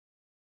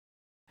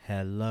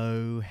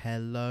Hello,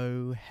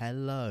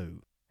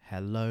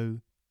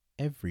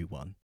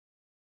 everyone,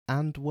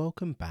 and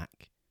welcome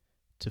back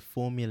to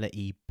Formula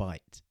E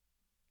Byte.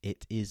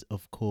 It is,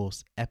 of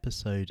course,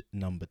 episode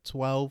number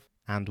 12,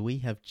 and we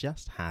have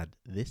just had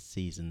this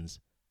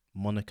season's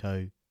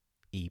Monaco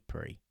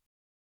E-Prix.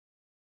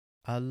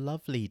 A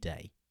lovely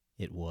day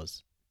it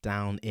was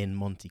down in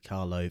Monte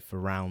Carlo for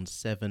round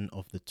 7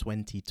 of the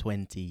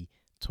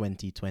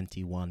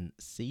 2020-2021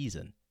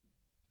 season.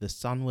 The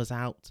sun was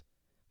out.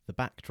 The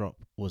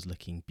backdrop was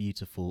looking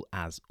beautiful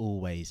as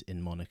always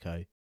in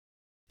Monaco.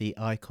 The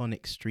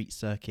iconic street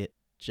circuit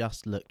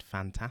just looked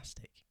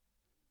fantastic.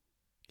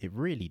 It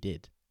really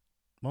did.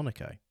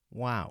 Monaco,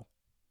 wow.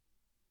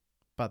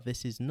 But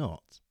this is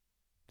not,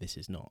 I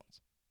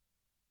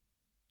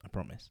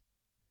promise,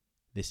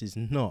 this is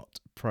not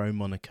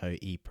pro-Monaco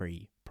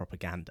E-Prix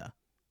propaganda.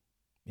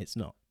 It's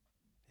not,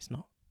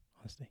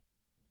 honestly.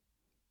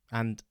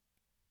 And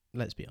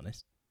let's be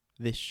honest,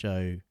 this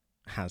show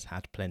has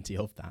had plenty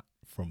of that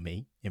from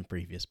me in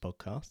previous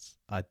podcasts.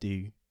 I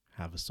do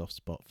have a soft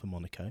spot for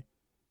Monaco,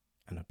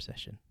 an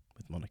obsession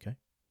with Monaco.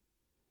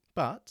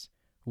 But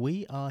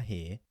we are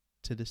here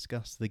to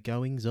discuss the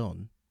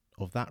goings-on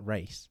of that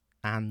race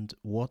and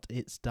what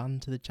it's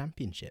done to the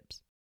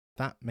championships.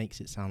 That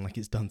makes it sound like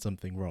it's done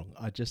something wrong.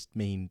 I just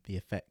mean the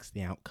effects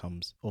the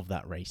outcomes of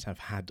that race have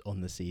had on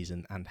the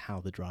season and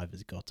how the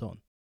drivers got on.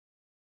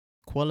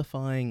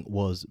 Qualifying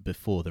was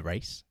before the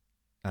race.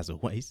 As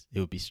always, it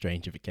would be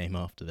strange if it came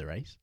after the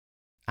race.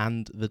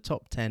 And the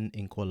top 10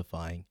 in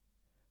qualifying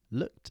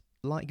looked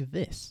like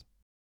this.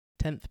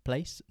 10th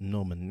place,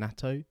 Norman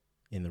Nato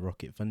in the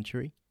Rocket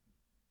Venturi.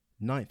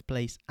 9th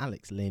place,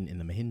 Alex Lynn in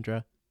the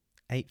Mahindra.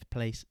 8th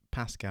place,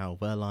 Pascal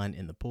Wehrlein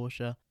in the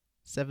Porsche.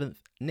 7th,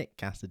 Nick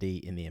Cassidy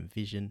in the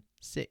Envision.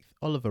 6th,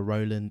 Oliver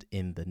Rowland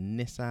in the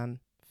Nissan.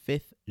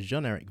 5th,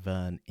 Jean-Eric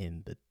Verne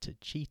in the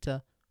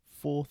Techeetah.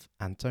 4th,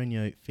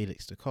 Antonio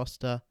Felix da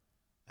Costa,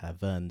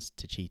 Verne's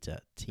Techeetah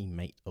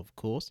teammate, of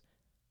course.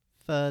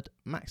 3rd,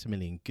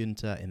 Maximilian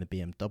Günther in the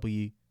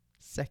BMW.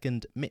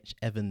 2nd, Mitch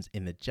Evans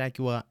in the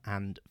Jaguar.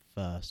 And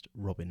 1st,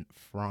 Robin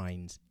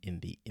Freins in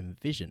the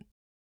Envision.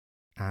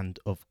 And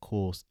of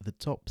course, the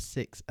top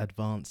 6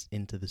 advanced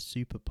into the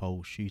Super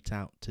Pole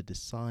shootout to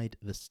decide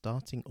the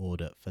starting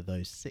order for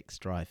those 6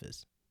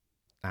 drivers.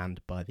 And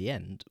by the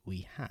end,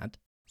 we had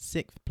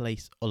 6th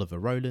place Oliver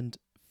Rowland,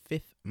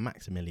 5th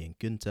Maximilian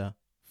Günther,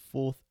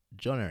 4th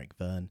Jean-Eric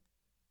Verne,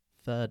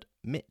 3rd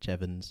Mitch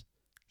Evans,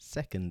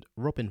 2nd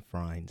Robin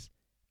Freins,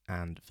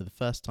 and for the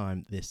first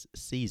time this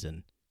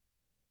season,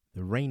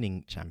 the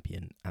reigning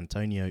champion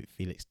Antonio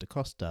Felix da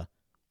Costa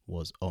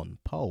was on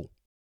pole,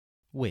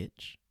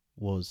 which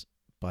was,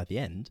 by the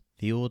end,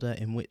 the order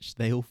in which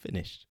they all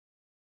finished,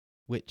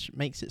 which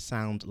makes it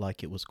sound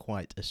like it was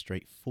quite a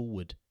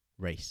straightforward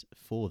race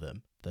for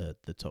them, the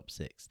top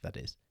 6, that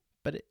is.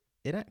 But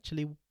it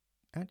actually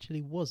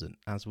wasn't,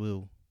 as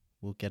we'll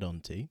get on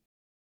to.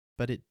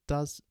 But it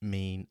does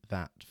mean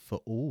that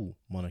for all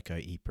Monaco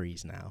E-Prix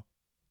now,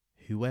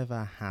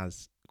 whoever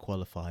has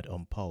qualified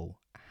on pole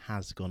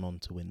has gone on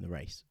to win the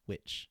race,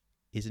 which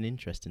is an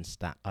interesting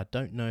stat. I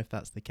don't know if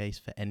that's the case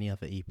for any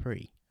other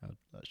E-Prix. I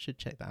should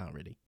check that out,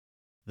 really.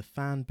 The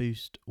Fan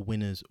Boost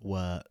winners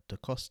were Da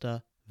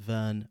Costa,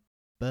 Verne,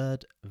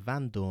 Bird,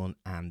 Van Dorn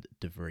and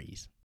De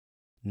Vries.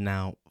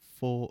 Now,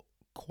 for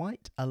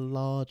quite a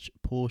large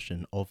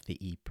portion of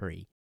the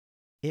E-Prix,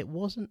 it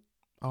wasn't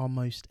our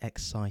most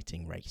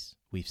exciting race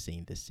we've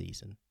seen this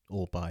season,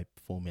 or by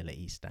Formula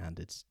E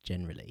standards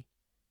generally.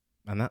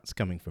 And that's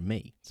coming from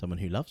me, someone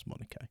who loves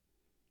Monaco.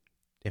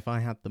 If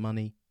I had the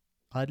money,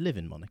 I'd live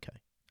in Monaco.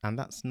 And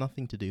that's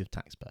nothing to do with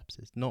tax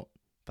purposes. Not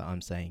that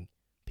I'm saying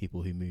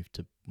people who move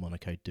to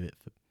Monaco do it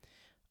for...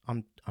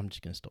 I'm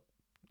just going to stop.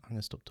 I'm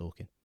going to stop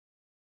talking.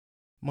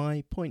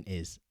 My point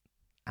is,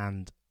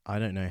 and I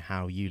don't know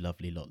how you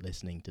lovely lot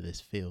listening to this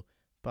feel,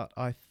 but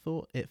I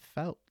thought it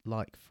felt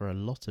like for a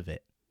lot of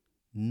it,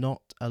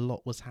 not a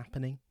lot was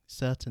happening,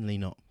 certainly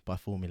not by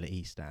Formula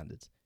E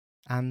standards.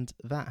 And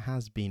that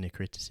has been a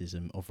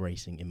criticism of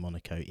racing in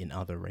Monaco in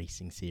other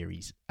racing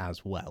series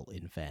as well,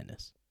 in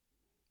fairness.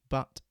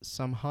 But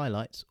some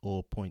highlights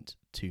or point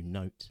to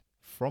note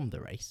from the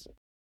race.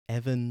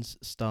 Evans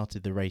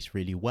started the race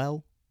really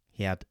well.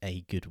 He had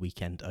a good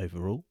weekend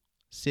overall.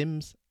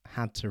 Sims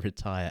had to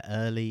retire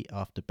early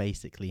after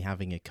basically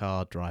having a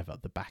car drive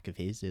up the back of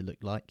his, it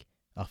looked like,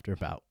 after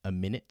about a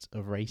minute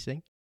of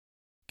racing.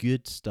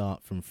 Good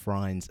start from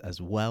Freins as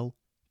well.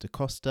 Da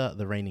Costa,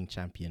 the reigning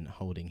champion,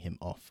 holding him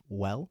off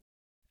well.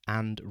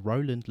 And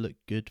Rowland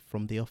looked good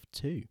from the off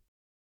too.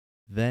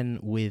 Then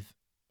with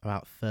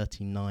about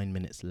 39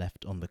 minutes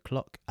left on the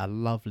clock, a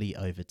lovely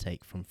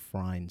overtake from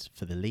Freins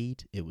for the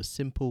lead. It was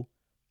simple,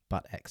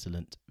 but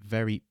excellent.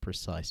 Very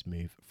precise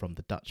move from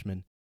the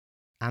Dutchman.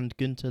 And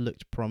Günther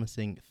looked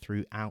promising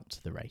throughout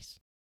the race.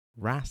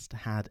 Rast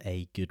had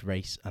a good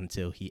race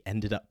until he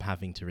ended up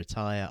having to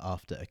retire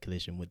after a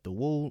collision with the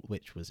wall,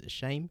 which was a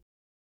shame.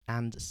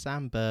 And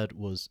Sam Bird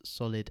was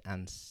solid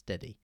and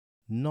steady.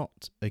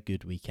 Not a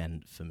good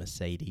weekend for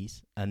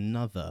Mercedes.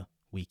 Another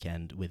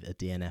weekend with a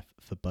DNF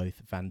for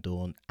both Van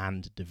Dorn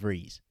and De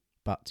Vries.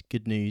 But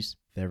good news,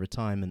 their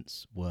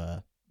retirements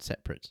were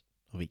separate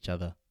of each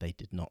other. They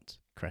did not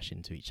crash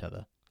into each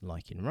other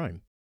like in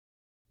Rome.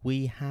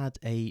 We had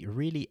a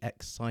really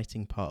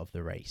exciting part of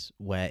the race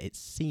where it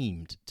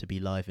seemed to be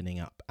livening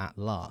up at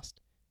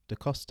last. Da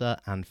Costa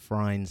and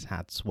Freins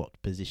had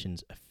swapped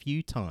positions a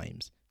few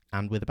times,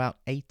 and with about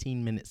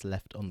 18 minutes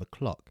left on the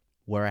clock,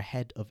 were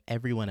ahead of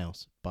everyone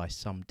else by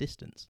some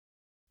distance.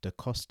 Da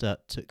Costa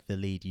took the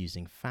lead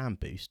using fan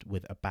boost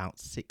with about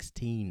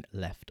 16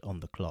 left on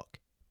the clock,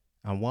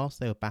 and whilst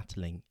they were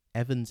battling,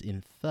 Evans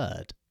in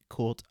third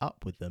caught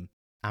up with them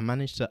and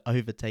managed to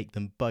overtake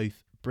them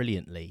both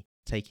brilliantly,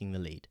 taking the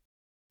lead.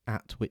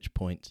 At which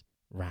point,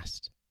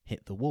 Rast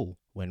hit the wall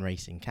when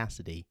racing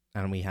Cassidy,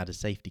 and we had a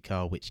safety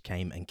car which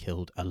came and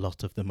killed a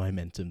lot of the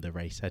momentum the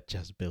race had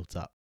just built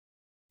up.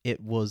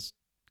 It was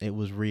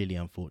really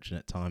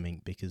unfortunate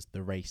timing because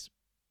the race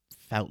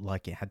felt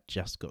like it had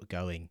just got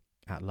going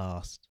at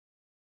last.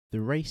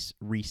 The race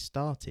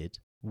restarted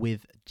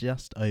with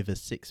just over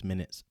 6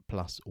 minutes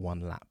plus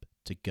 1 lap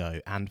to go,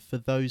 and for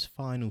those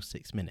final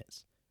 6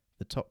 minutes,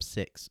 the top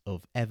 6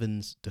 of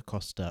Evans, Da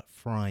Costa,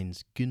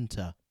 Freins,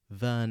 Günther,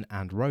 Vergne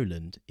and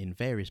Rowland in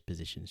various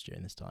positions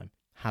during this time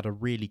had a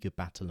really good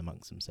battle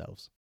amongst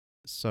themselves.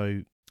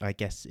 So I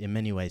guess in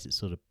many ways it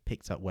sort of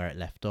picked up where it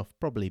left off,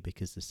 probably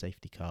because the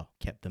safety car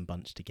kept them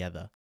bunched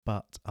together.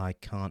 But I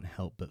can't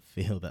help but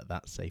feel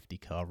that safety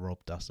car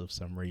robbed us of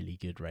some really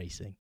good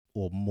racing.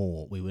 Or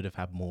more. We would have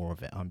had more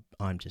of it.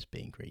 I'm just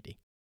being greedy.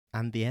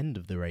 And the end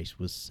of the race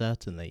was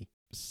certainly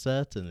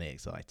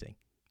exciting.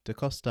 Da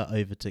Costa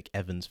overtook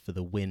Evans for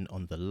the win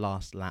on the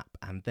last lap,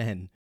 and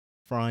then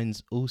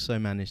Freins also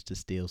managed to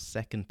steal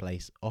second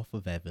place off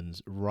of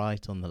Evans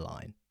right on the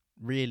line.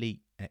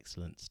 Really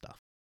excellent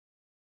stuff.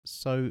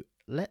 So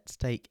let's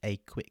take a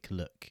quick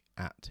look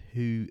at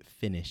who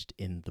finished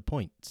in the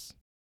points.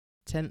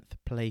 10th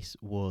place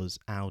was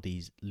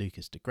Audi's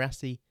Lucas Di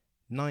Grassi,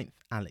 9th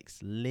Alex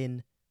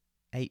Lynn,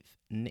 8th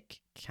Nick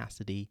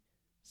Cassidy,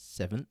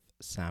 7th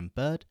Sam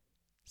Bird,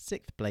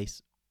 6th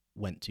place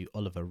went to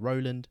Oliver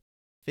Rowland,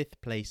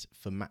 5th place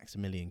for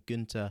Maximilian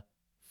Günther,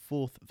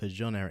 4th for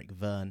Jean-Eric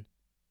Vergne,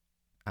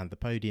 and the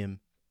podium,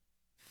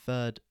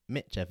 3rd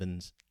Mitch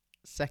Evans,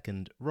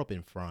 2nd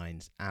Robin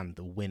Freins, and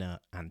the winner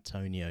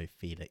Antonio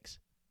Felix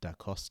da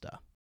Costa.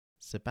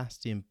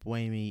 Sebastian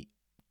Buemi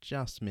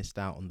just missed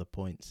out on the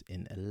points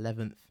in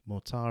 11th.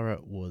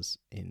 Mortara was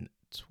in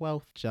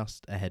 12th,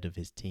 just ahead of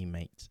his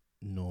teammate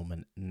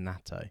Norman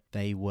Nato.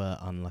 They were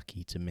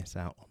unlucky to miss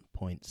out on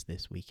points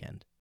this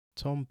weekend.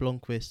 Tom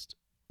Blomqvist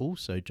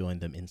also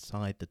joined them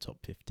inside the top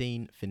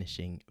 15,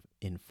 finishing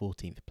in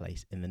 14th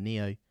place in the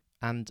Neo.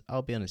 And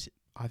I'll be honest,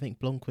 I think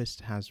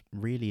Blomqvist has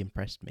really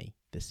impressed me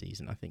this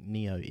season. I think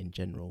Neo in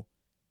general,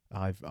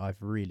 I've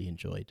really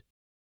enjoyed.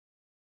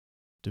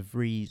 De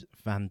Vries,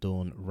 Van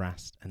Dorn,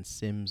 Rast and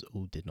Sims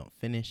all did not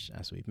finish,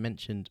 as we've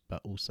mentioned,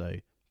 but also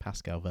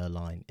Pascal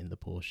Wehrlein in the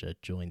Porsche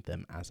joined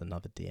them as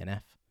another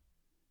DNF.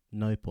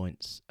 No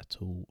points at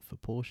all for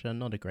Porsche,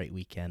 not a great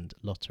weekend.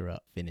 Lotterer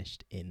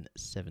finished in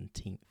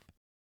 17th.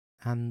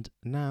 And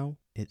now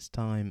it's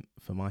time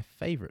for my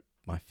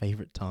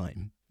favourite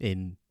time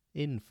in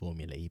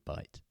Formula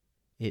E-Byte.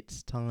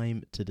 It's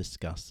time to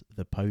discuss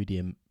the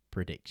podium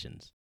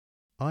predictions.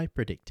 I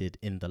predicted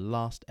in the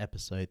last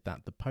episode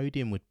that the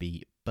podium would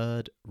be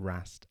Bird,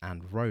 Rast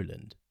and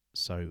Rowland,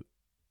 so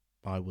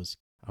I was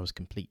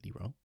completely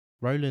wrong.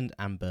 Rowland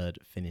and Bird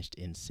finished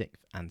in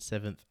 6th and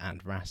 7th,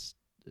 and Rast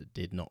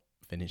did not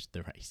finish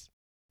the race.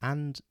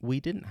 And we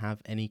didn't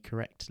have any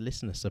correct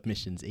listener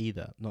submissions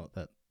either. Not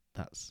that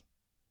that's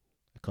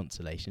a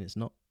consolation. It's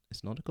not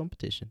a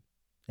competition.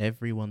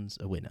 Everyone's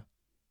a winner,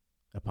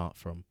 apart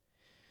from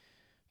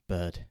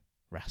Bird,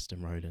 Rast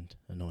and Rowland,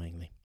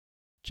 annoyingly.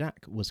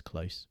 Jack was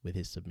close with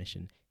his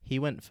submission. He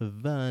went for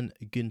Vergne,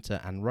 Günther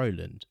and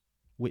Rowland,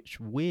 which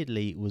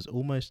weirdly was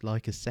almost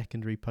like a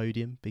secondary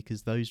podium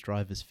because those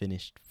drivers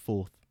finished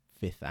 4th,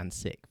 5th and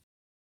 6th.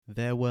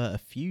 There were a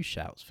few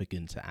shouts for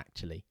Günther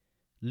actually.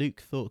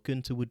 Luke thought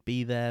Günther would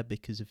be there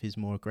because of his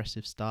more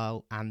aggressive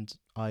style, and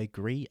I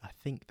agree. I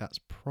think that's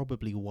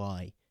probably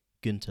why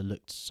Günther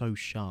looked so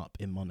sharp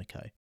in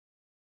Monaco.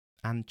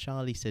 And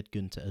Charlie said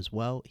Günther as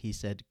well. He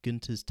said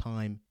Günther's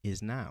time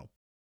is now.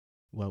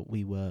 Well,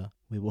 we were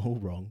all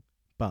wrong,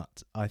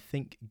 but I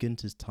think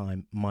Günther's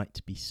time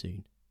might be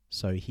soon.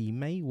 So he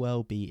may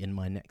well be in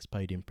my next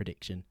podium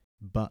prediction,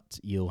 but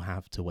you'll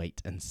have to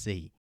wait and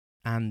see.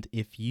 And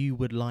if you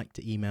would like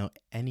to email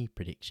any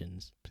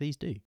predictions, please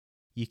do.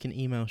 You can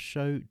email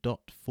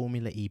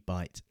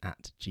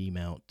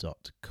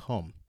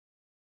show.formulaebyte@gmail.com.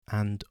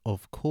 And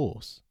of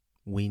course,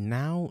 we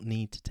now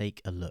need to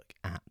take a look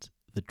at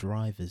the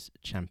Drivers'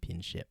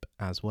 Championship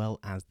as well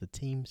as the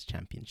Teams'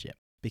 Championship.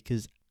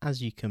 Because,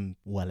 as you can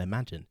well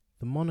imagine,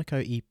 the Monaco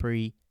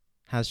E-Prix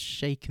has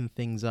shaken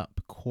things up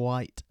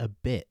quite a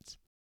bit.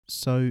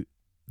 So,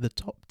 the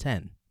top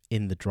 10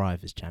 in the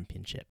Drivers'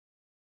 Championship.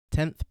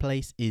 10th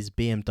place is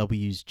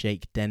BMW's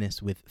Jake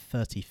Dennis with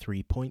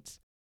 33 points.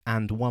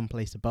 And 1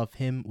 place above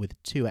him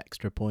with 2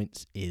 extra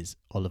points is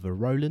Oliver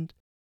Rowland.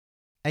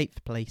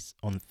 8th place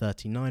on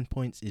 39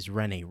 points is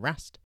René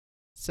Rast.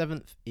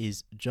 7th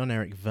is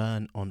John-Eric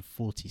Vergne on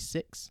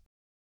 46.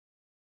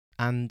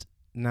 And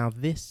now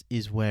this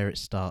is where it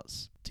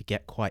starts to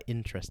get quite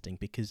interesting,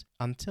 because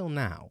until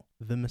now,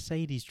 the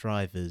Mercedes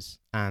drivers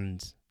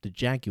and the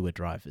Jaguar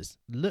drivers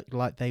looked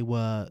like they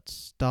were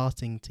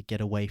starting to get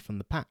away from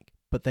the pack,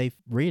 but they've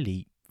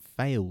really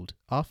failed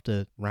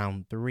after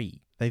round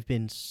 3. They've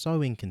been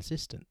so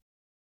inconsistent.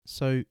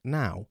 So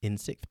now, in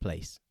 6th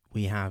place,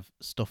 we have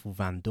Stoffel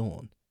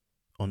Vandoorne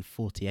on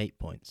 48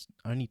 points,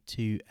 only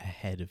 2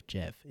 ahead of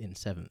Jev in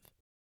 7th.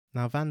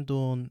 Now,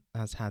 Vandoorne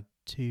has had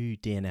 2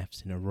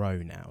 DNFs in a row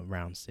now,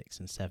 round 6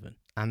 and 7.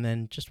 And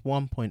then just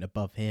 1 point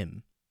above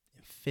him,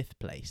 in 5th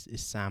place,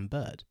 is Sam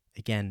Bird.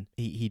 Again,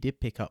 he did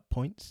pick up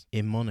points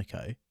in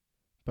Monaco,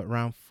 but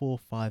round 4,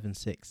 5 and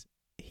 6,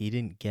 he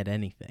didn't get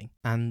anything.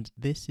 And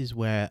this is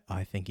where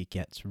I think it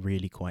gets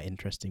really quite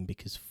interesting,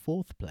 because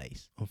 4th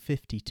place on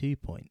 52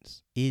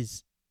 points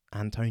is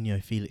Antonio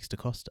Felix da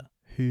Costa,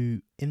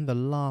 who in the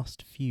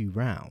last few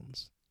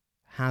rounds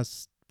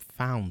has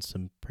found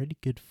some pretty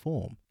good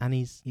form, and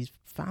he's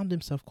found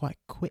himself quite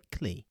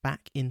quickly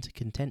back into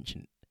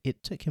contention.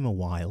 It took him a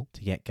while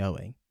to get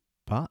going,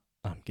 but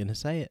I'm going to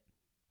say it,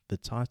 the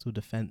title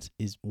defence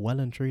is well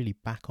and truly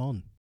back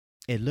on.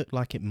 It looked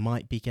like it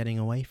might be getting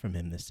away from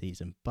him this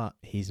season, but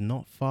he's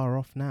not far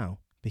off now,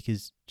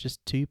 because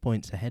just 2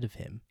 points ahead of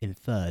him in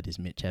 3rd is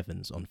Mitch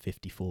Evans on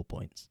 54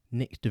 points.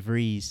 Nick De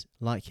Vries,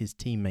 like his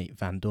teammate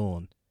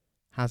Vandoorne,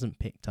 hasn't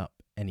picked up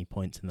any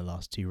points in the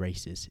last 2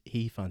 races.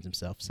 He finds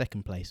himself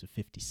 2nd place with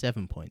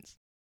 57 points.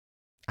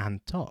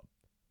 And top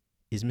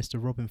is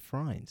Mr. Robin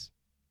Frijns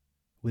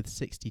with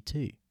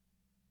 62.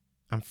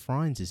 And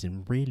Frijns is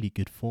in really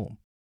good form.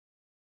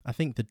 I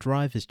think the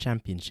Drivers'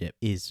 Championship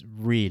is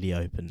really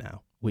open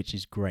now, which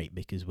is great,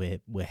 because we're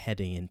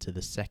heading into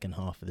the second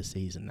half of the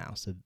season now.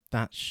 So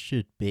that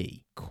should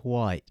be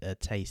quite a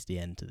tasty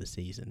end to the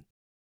season.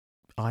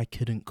 I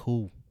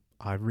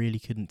really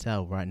couldn't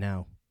tell right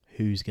now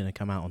who's going to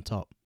come out on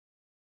top.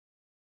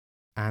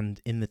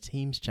 And in the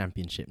Teams'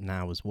 Championship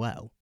now as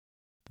well,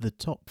 the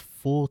top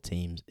 4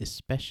 teams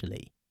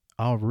especially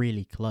are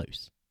really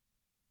close.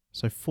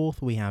 So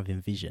 4th we have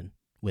Envision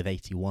with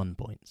 81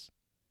 points.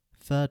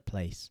 3rd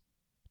place,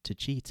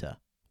 Techeetah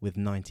with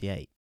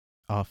 98,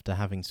 after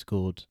having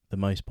scored the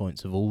most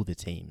points of all the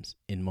teams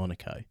in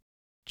Monaco.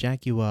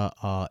 Jaguar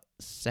are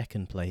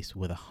 2nd place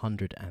with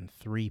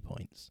 103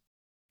 points.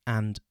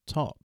 And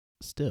top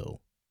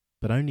still,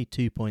 but only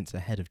 2 points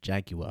ahead of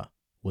Jaguar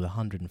with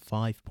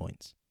 105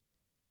 points,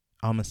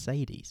 are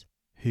Mercedes,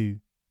 who,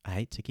 I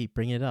hate to keep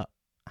bringing it up,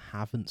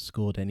 haven't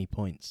scored any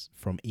points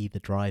from either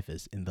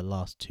drivers in the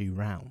last 2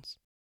 rounds.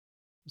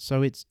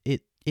 So it's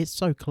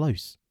so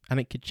close, and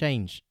it could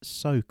change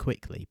so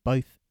quickly,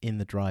 both in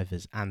the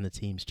drivers and the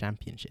teams'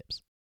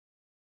 championships.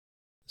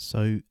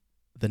 So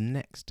the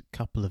next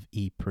couple of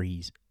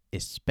E-Prix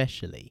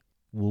especially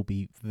will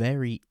be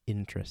very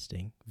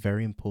interesting,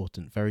 very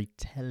important, very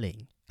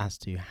telling as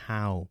to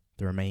how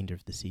the remainder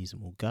of the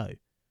season will go.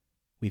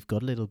 We've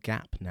got a little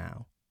gap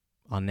now.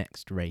 Our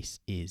next race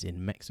is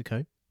in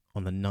Mexico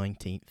on the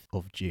 19th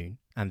of June,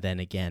 and then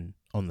again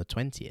on the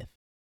 20th.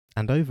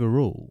 And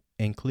overall,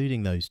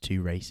 including those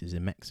 2 races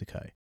in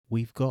Mexico,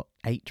 we've got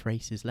 8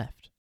 races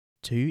left.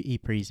 2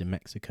 E-Prix in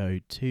Mexico,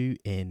 2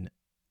 in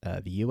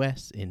the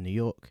US, in New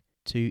York,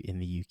 2 in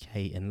the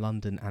UK, in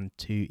London, and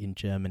 2 in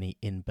Germany,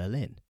 in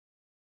Berlin.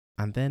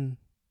 And then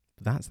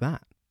that's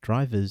that.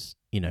 Drivers,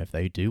 if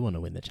they do want to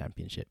win the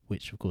championship,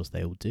 which of course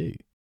they all do,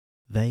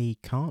 they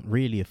can't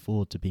really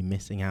afford to be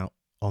missing out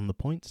on the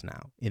points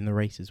now in the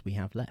races we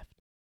have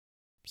left.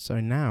 So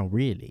now,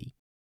 really,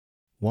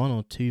 1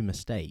 or 2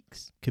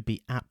 mistakes could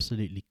be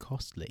absolutely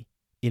costly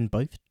in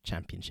both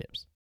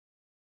championships.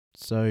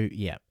 So,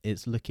 yeah,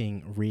 it's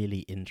looking really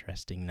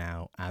interesting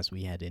now as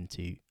we head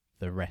into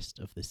the rest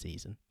of the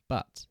season.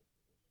 But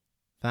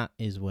that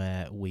is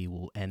where we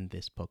will end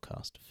this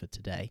podcast for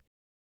today.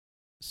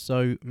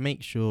 So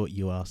make sure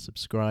you are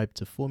subscribed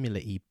to Formula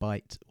E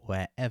Byte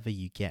wherever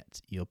you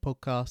get your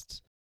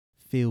podcasts.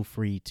 Feel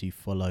free to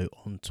follow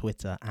on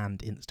Twitter and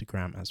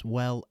Instagram as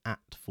well at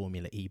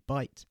Formula E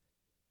Byte.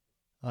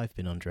 I've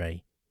been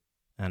Andre,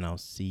 and I'll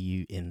see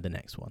you in the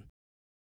next one.